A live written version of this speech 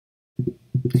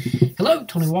Hello,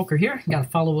 Tony Walker here. Got a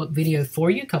follow-up video for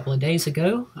you a couple of days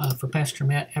ago for Pastor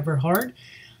Matt Everhard.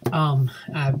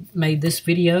 I made this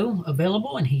video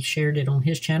available and he shared it on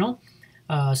his channel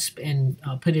and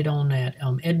put it on at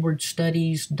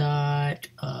edwardstudies.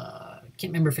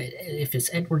 Can't remember if it's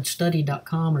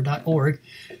edwardstudy.com or .org,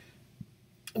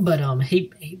 but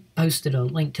he posted a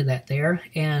link to that there,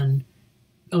 and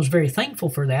I was very thankful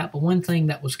for that. But one thing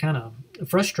that was kind of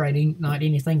frustrating, not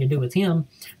anything to do with him,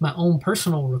 my own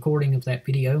personal recording of that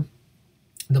video,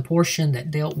 the portion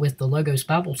that dealt with the Logos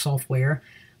Bible software,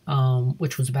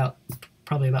 which was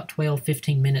probably about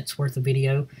 12-15 minutes worth of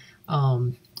video,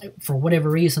 for whatever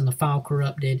reason the file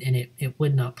corrupted and it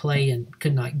would not play and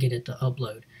could not get it to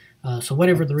upload. So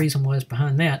whatever the reason was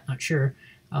behind that, not sure.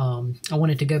 I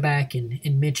wanted to go back and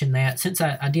mention that, since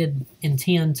I did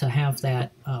intend to have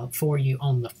that for you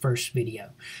on the first video.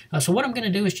 So what I'm going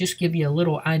to do is just give you a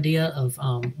little idea of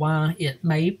why it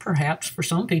may perhaps for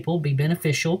some people be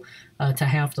beneficial to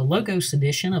have the Logos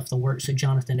edition of the works of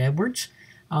Jonathan Edwards,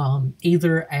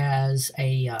 either as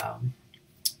a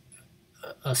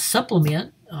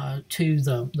supplement to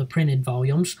the printed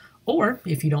volumes, or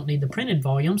if you don't need the printed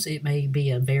volumes, it may be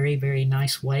a very, very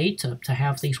nice way to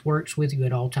have these works with you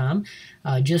at all time,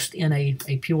 just in a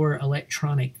pure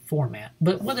electronic format.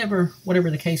 But whatever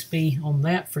the case be on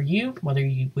that for you, whether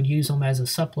you would use them as a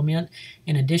supplement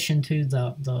in addition to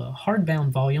the hardbound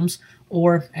volumes,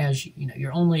 or as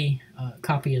your only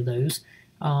copy of those,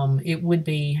 it would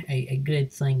be a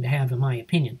good thing to have, in my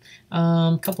opinion.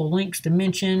 A couple of links to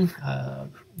mention,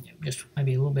 just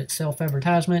maybe a little bit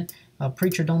self-advertisement.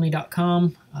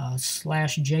 preacherdonny.com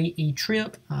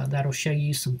 /JE-trip. That'll show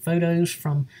you some photos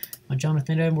from a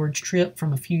Jonathan Edwards trip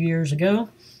from a few years ago,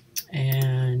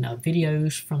 and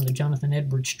videos from the Jonathan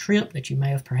Edwards trip that you may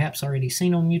have perhaps already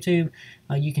seen on YouTube.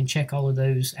 You can check all of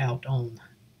those out on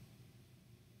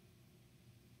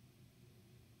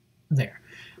there.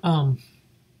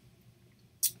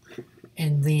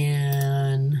 And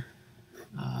then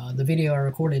the video I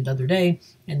recorded the other day,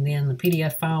 and then the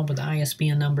PDF file with the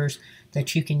ISBN numbers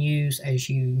that you can use as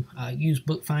you use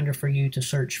Bookfinder for you to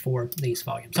search for these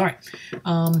volumes. All right.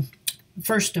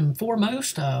 First and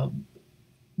foremost, none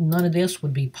of this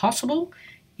would be possible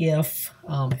if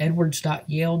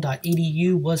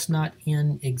edwards.yale.edu was not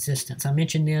in existence. I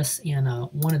mentioned this in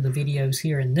one of the videos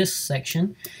here in this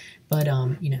section. But,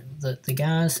 the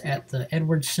guys at the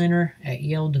Edwards Center at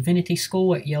Yale Divinity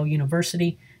School at Yale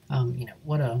University,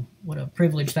 what a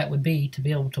privilege that would be to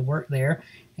be able to work there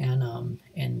and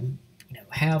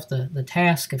have the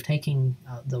task of taking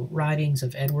the writings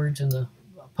of Edwards and the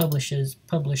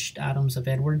published items of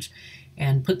Edwards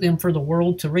and put them for the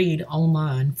world to read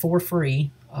online for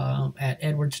free at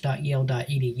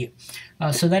edwards.yale.edu.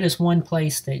 So that is one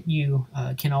place that you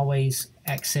can always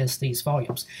access these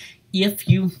volumes. If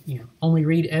you only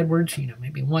read Edwards,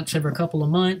 maybe once every couple of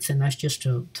months, and that's just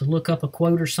to look up a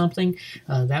quote or something,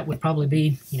 that would probably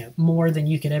be more than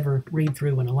you could ever read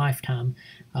through in a lifetime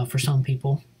for some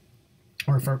people,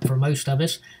 or for most of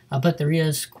us. But there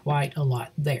is quite a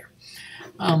lot there.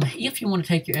 If you want to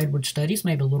take your Edwards studies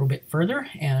maybe a little bit further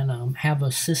and have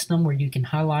a system where you can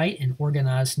highlight and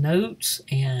organize notes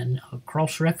and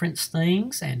cross-reference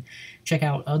things and check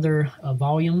out other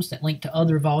volumes that link to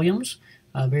other volumes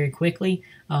very quickly,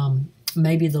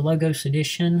 maybe the Logos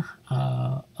edition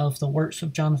of the works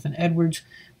of Jonathan Edwards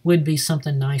would be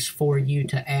something nice for you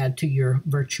to add to your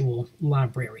virtual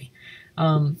library.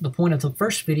 The point of the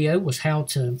first video was how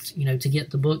to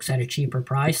get the books at a cheaper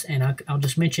price, and I'll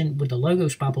just mention with the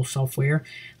Logos Bible software,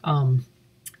 I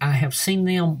have seen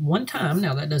them one time.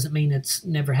 Now that doesn't mean it's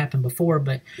never happened before,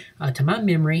 but to my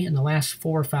memory, in the last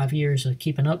 4 or 5 years of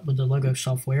keeping up with the Logos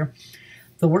software,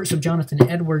 the works of Jonathan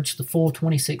Edwards, the full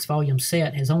 26-volume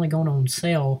set, has only gone on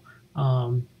sale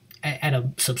at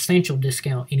a substantial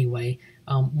discount anyway,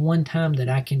 one time that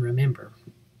I can remember.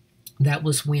 That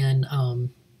was when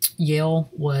Yale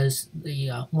was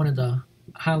one of the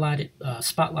highlighted,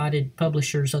 spotlighted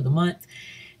publishers of the month,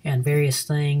 and various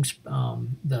things.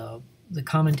 The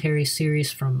commentary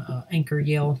series from Anchor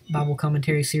Yale Bible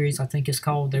Commentary Series, I think it's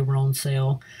called, they were on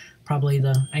sale. Probably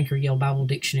the Anchor Yale Bible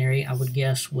Dictionary, I would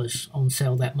guess, was on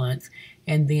sale that month.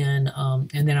 And then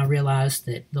I realized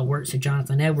that the works of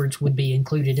Jonathan Edwards would be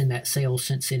included in that sale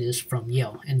since it is from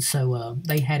Yale. And so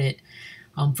they had it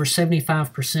for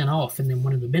 75% off. And then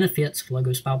one of the benefits of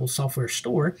Logos Bible Software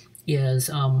Store is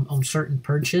on certain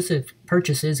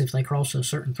purchases, if they cross a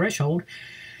certain threshold,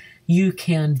 you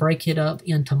can break it up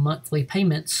into monthly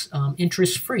payments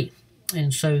interest-free.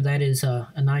 And so that is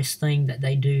a nice thing that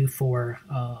they do for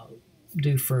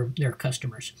their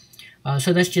customers.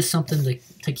 So that's just something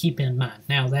to keep in mind.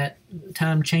 Now that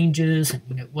time changes,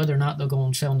 and whether or not they'll go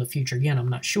on sale in the future again, I'm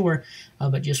not sure,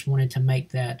 but just wanted to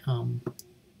make that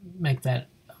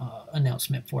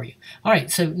announcement for you. All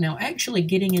right, so now actually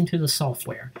getting into the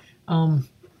software.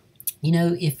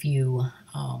 If you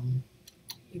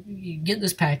get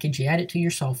this package, you add it to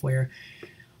your software,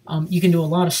 you can do a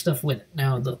lot of stuff with it.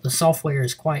 Now, the software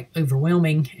is quite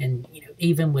overwhelming, and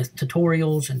even with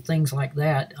tutorials and things like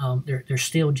that, there's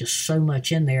still just so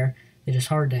much in there that it's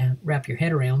hard to wrap your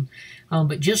head around.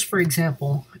 But just for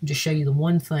example, just show you the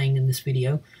one thing in this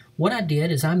video. What I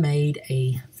did is I made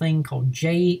a thing called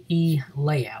JE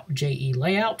Layout. JE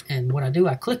Layout, and what I do,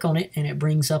 I click on it, and it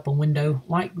brings up a window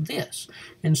like this.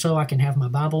 And so I can have my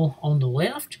Bible on the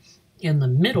left. In the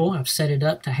middle, I've set it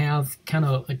up to have kind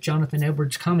of a Jonathan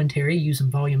Edwards commentary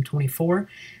using volume 24,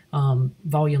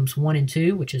 volumes 1 and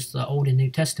 2, which is the Old and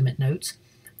New Testament notes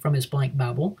from his blank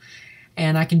Bible.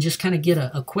 And I can just kind of get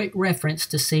a quick reference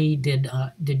to see, did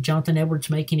Jonathan Edwards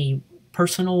make any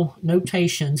personal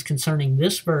notations concerning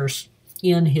this verse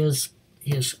in his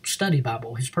study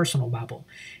Bible, his personal Bible?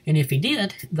 And if he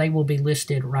did, they will be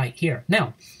listed right here.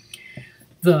 Now,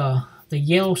 the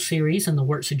Yale series and the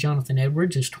works of Jonathan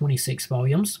Edwards is 26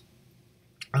 volumes.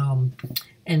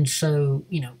 And so,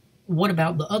 what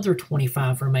about the other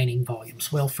 25 remaining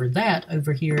volumes? Well, for that,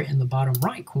 over here in the bottom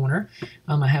right corner,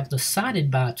 I have the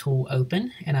Cited By tool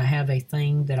open, and I have a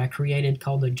thing that I created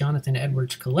called the Jonathan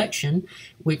Edwards Collection,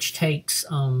 which takes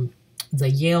the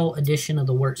Yale edition of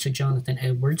the works of Jonathan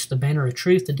Edwards, the Banner of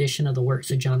Truth edition of the works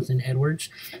of Jonathan Edwards,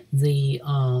 I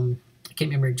can't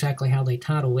remember exactly how they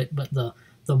title it, but the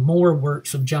more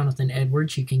works of Jonathan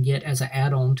Edwards you can get as an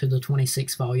add-on to the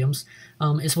 26 volumes,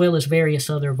 as well as various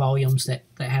other volumes that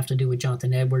have to do with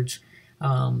Jonathan Edwards.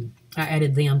 I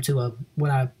added them to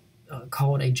what I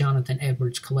called a Jonathan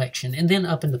Edwards collection. And then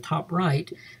up in the top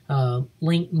right,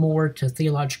 linked more to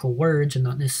theological words and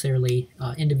not necessarily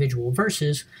individual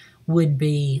verses, would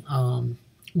be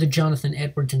the Jonathan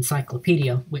Edwards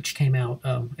Encyclopedia, which came out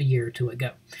a year or two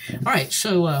ago. All right,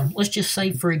 so let's just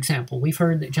say, for example, we've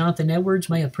heard that Jonathan Edwards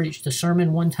may have preached a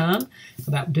sermon one time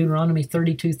about Deuteronomy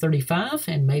 32:35,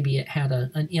 and maybe it had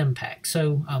an impact.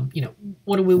 So,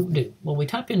 what do we do? Well, we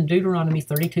type in Deuteronomy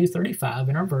 32:35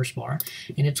 in our verse bar,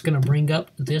 and it's going to bring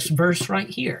up this verse right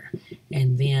here.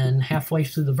 And then halfway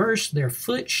through the verse, their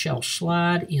foot shall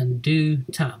slide in due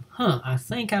time. I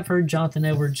think I've heard Jonathan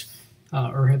Edwards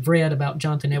or have read about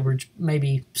Jonathan Edwards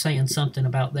maybe saying something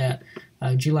about that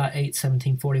July 8,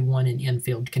 1741 in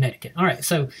Enfield, Connecticut. All right,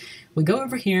 so we go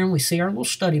over here and we see our little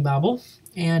study Bible,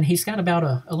 and he's got about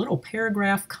a little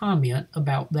paragraph comment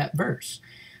about that verse.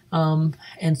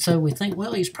 And so we think,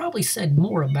 well, he's probably said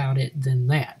more about it than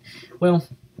that. Well,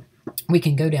 we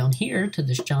can go down here to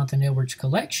this Jonathan Edwards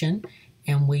collection,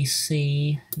 and we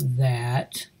see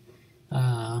that,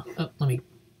 let me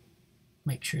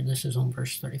make sure this is on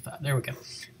verse 35. There we go.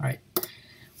 All right.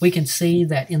 We can see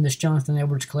that in this Jonathan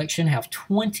Edwards collection have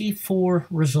 24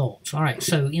 results. All right,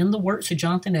 so in the works of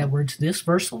Jonathan Edwards, this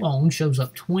verse alone shows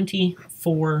up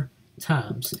 24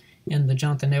 times in the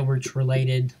Jonathan Edwards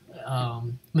related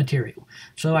material.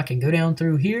 So I can go down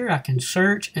through here, I can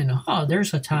search, and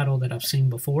there's a title that I've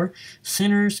seen before,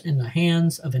 Sinners in the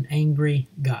Hands of an Angry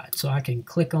God. So I can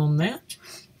click on that,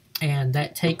 and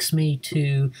that takes me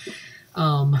to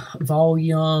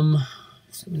volume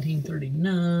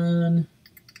 1739.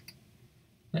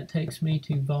 That takes me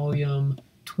to volume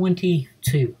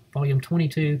 22. Volume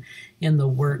 22 in the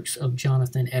works of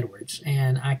Jonathan Edwards.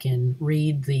 And I can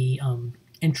read the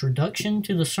introduction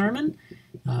to the sermon,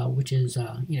 which is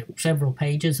several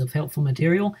pages of helpful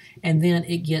material, and then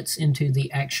it gets into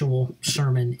the actual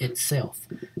sermon itself.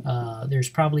 There's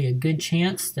probably a good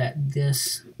chance that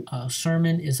this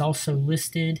sermon is also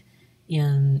listed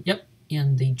in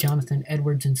the Jonathan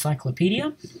Edwards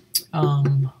Encyclopedia,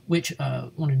 which I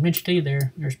wanted to mention to you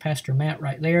there's Pastor Matt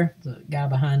right there, the guy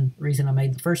behind the reason I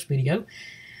made the first video.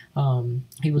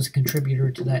 He was a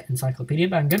contributor to that encyclopedia.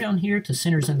 But I can go down here to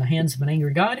Sinners in the Hands of an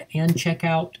Angry God and check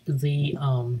out the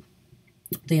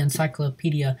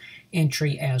encyclopedia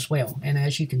entry as well. And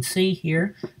as you can see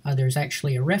here, there's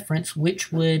actually a reference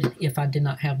which would, if I did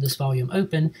not have this volume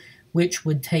open, which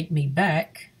would take me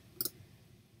back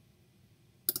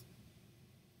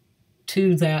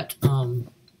to that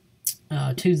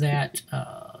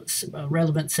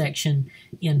relevant section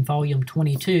in volume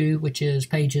 22, which is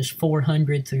pages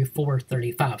 400 through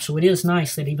 435. So it is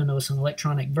nice that even though it's an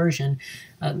electronic version,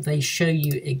 they show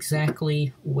you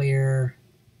exactly where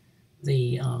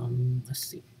the let's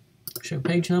see, show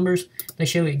page numbers. They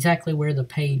show exactly where the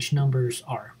page numbers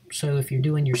are. So if you're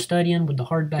doing your studying with the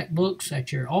hardback books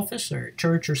at your office or at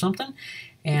church or something,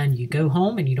 and you go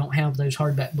home and you don't have those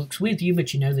hardback books with you,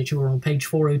 but you know that you were on page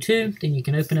 402, then you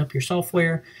can open up your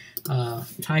software,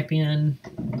 type in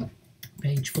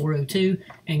page 402,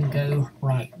 and go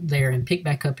right there and pick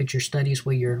back up at your studies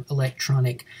with your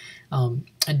electronic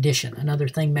edition. Another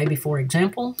thing, maybe for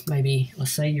example, maybe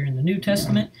let's say you're in the New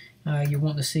Testament, you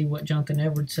want to see what Jonathan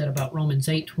Edwards said about Romans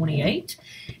 8:28,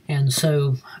 and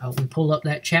so we pull up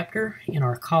that chapter in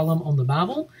our column on the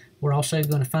Bible. We're also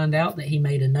going to find out that he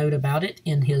made a note about it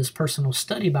in his personal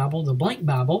study Bible, the Blank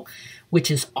Bible,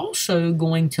 which is also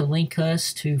going to link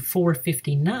us to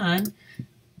 459,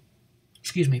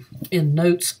 in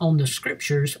Notes on the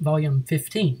Scriptures, volume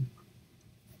 15.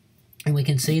 And we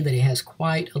can see that it has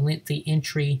quite a lengthy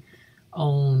entry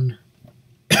on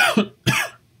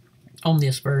on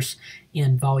this verse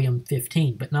in volume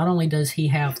 15. But not only does he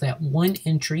have that one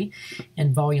entry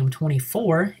in volume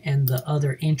 24 and the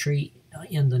other entry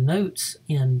in the notes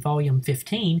in volume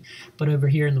 15, but over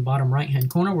here in the bottom right hand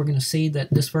corner we're going to see that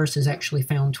this verse is actually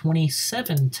found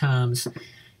 27 times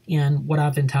in what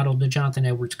I've entitled the Jonathan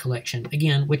Edwards collection,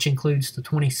 again, which includes the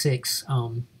 26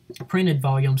 printed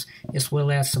volumes as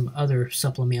well as some other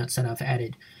supplements that I've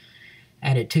added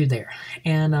to there.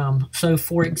 And so,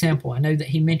 for example, I know that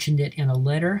he mentioned it in a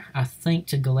letter, I think,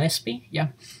 to Gillespie. Yeah.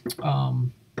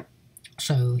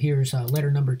 So here's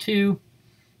letter number 2,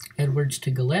 Edwards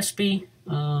to Gillespie,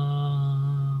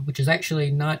 which is actually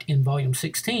not in volume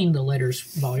 16, the letters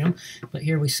volume, but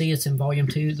here we see it's in volume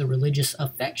 2, the religious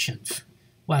affections.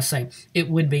 Well, I say it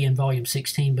would be in volume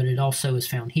 16, but it also is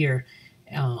found here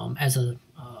as a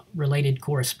related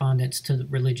correspondence to the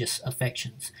religious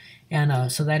affections.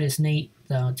 And so that is neat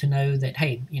to know that,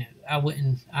 hey, you know,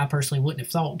 I personally wouldn't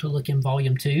have thought to look in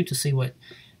volume 2 to see what,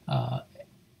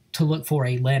 to look for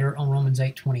a letter on Romans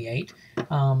 8:28,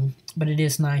 but it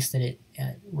is nice that it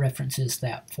references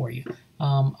that for you.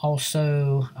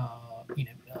 Also, you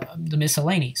know, the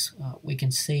miscellanies. We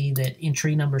can see that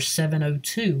entry number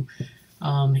 702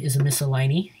 is a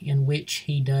miscellany in which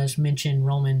he does mention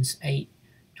Romans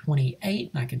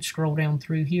 8:28. I can scroll down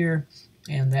through here,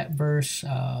 and that verse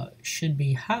should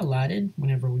be highlighted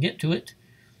whenever we get to it.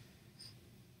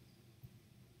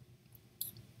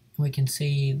 We can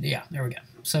see, yeah, there we go.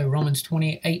 So Romans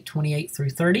 8:28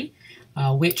 through 30,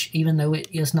 which, even though it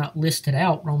is not listed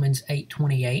out, Romans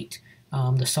 8:28,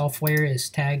 the software is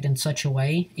tagged in such a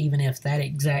way, even if that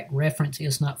exact reference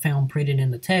is not found printed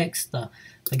in the text, the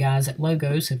guys at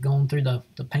Logos have gone through the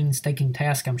painstaking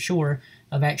task, I'm sure,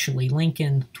 of actually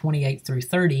linking 28 through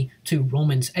 30 to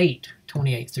Romans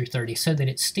 8:28 through 30, so that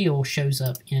it still shows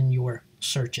up in your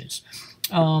searches.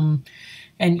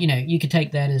 And, you know, you could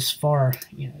take that as far,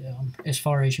 as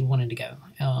far as you wanted to go.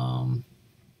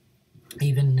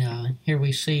 Even here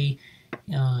we see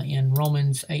in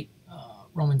Romans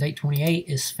 8:28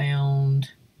 is found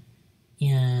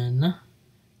in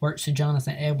Works of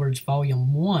Jonathan Edwards,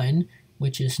 Volume 1,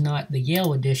 which is not the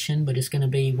Yale edition, but it's going to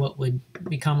be what would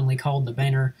be commonly called the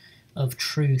Banner of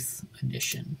Truth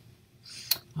edition.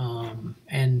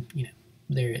 And, you know,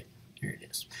 there it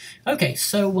is. Okay,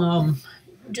 so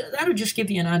that'll just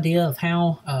give you an idea of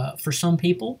how, for some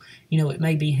people, you know, it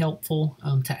may be helpful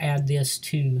to add this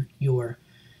to your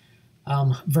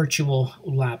virtual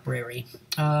library.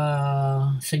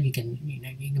 So you can, you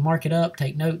can mark it up,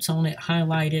 take notes on it,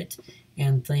 highlight it,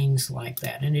 and things like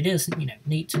that. And it is,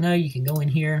 neat to know. You can go in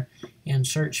here and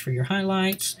search for your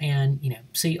highlights and,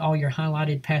 see all your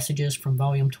highlighted passages from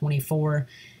volume 24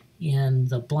 in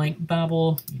the Blank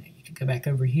Bible. You can go back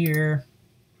over here.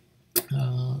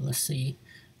 Let's see.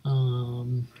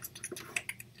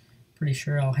 Pretty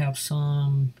sure I'll have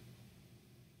some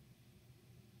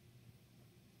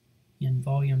in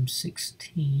volume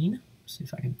 16. See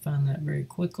if I can find that very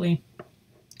quickly.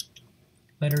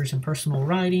 Letters and personal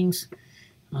writings.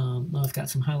 I've got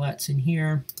some highlights in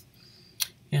here.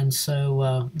 And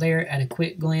so there, at a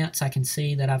quick glance, I can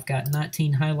see that I've got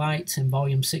 19 highlights in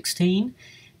volume 16.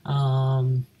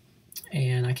 And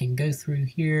I can go through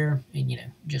here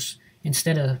and, just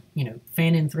instead of,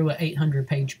 fanning through an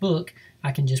 800-page book,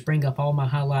 I can just bring up all my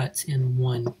highlights in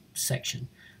one section.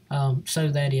 So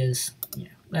that is,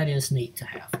 that is neat to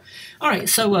have. All right,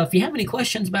 so if you have any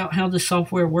questions about how this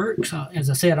software works, as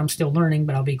I said, I'm still learning,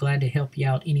 but I'll be glad to help you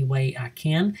out any way I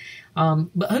can.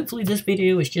 But hopefully this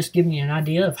video is just giving you an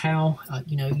idea of how,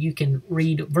 you can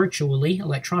read virtually,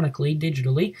 electronically,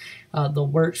 digitally, the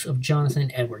works of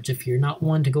Jonathan Edwards. If you're not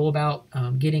one to go about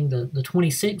getting the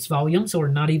 26 volumes, or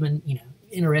not even,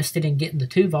 interested in getting the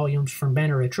 2 volumes from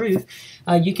Banner of Truth,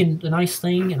 you can, the nice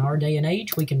thing in our day and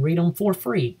age, we can read them for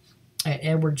free at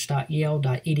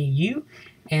edwards.yale.edu,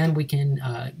 and we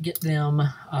can get them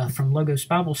from Logos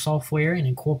Bible software and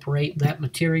incorporate that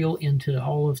material into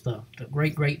all of the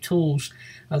great tools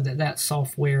that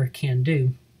software can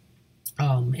do.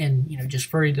 And just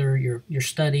further your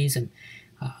studies. And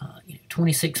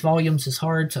 26 volumes is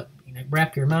hard to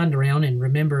wrap your mind around and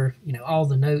remember all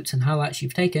the notes and highlights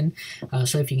you've taken.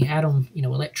 So if you can add them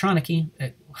electronically,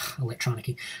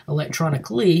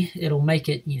 it'll make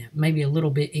it maybe a little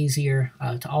bit easier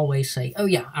to always say, oh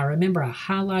yeah, I remember I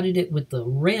highlighted it with the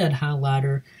red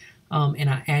highlighter, and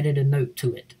I added a note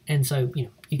to it. And so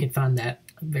you can find that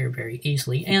very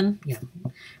easily. And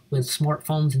with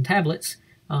smartphones and tablets,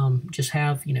 just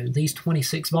have these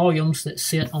 26 volumes that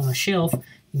sit on a shelf.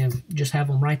 Just have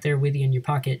them right there with you in your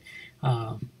pocket,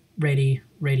 ready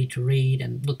to read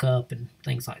and look up and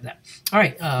things like that. All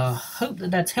right, hope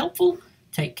that's helpful.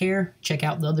 Take care. Check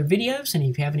out the other videos, and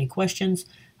if you have any questions,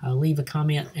 leave a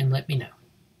comment and let me know.